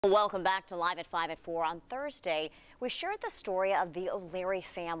Welcome back to Live at 5 at 4. On Thursday, we shared the story of the O'Leary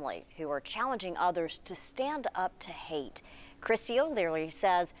family who are challenging others to stand up to hate. Christy O'Leary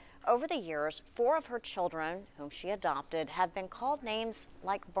says over the years, 4 of her children, whom she adopted, have been called names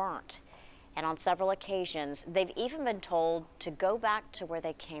like burnt. And on several occasions, they've even been told to go back to where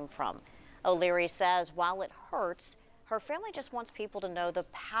they came from. O'Leary says while it hurts, her family just wants people to know the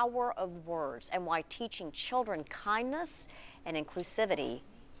power of words and why teaching children kindness and inclusivity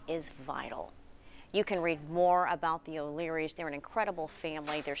is vital. You can read more about the O'Learys. They're an incredible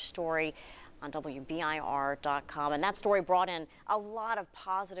family. Their story on WBIR.com. And that story brought in a lot of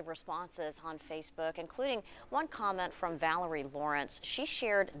positive responses on Facebook, including one comment from Valerie Lawrence. She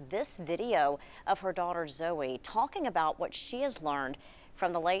shared this video of her daughter Zoe talking about what she has learned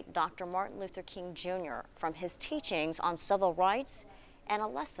from the late Dr. Martin Luther King Jr., from his teachings on civil rights and a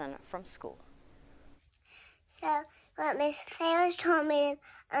lesson from school. So what Miss Sayers told me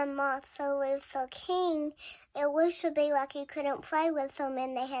Martin Luther King, it used to be like you couldn't play with them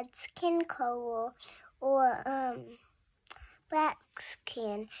and they had skin color or black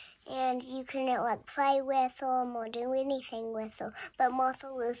skin, and you couldn't like play with them or do anything with them. But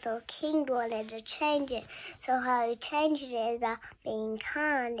Martin Luther King wanted to change it. So how he changed it is by being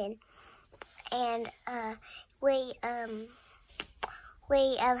kind, and we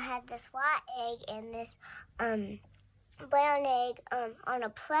had this white egg and this brown egg on a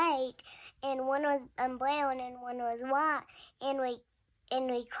plate, and one was brown and one was white, and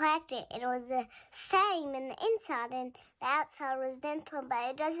we cracked it, and it was the same in the inside, and the outside was dental, but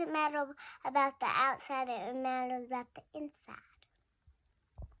it doesn't matter about the outside, it matters about the inside.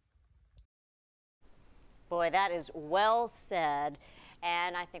 Boy, that is well said.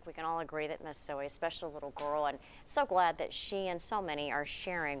 And I think we can all agree that Miss Zoe is a special little girl, and so glad that she and so many are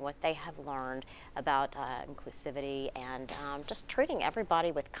sharing what they have learned about inclusivity and just treating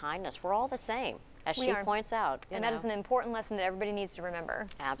everybody with kindness. We're all the same, as she points out. And that is an important lesson that everybody needs to remember.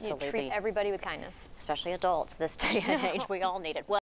 Absolutely. You treat everybody with kindness. Especially adults this day and age. We all need it. Well,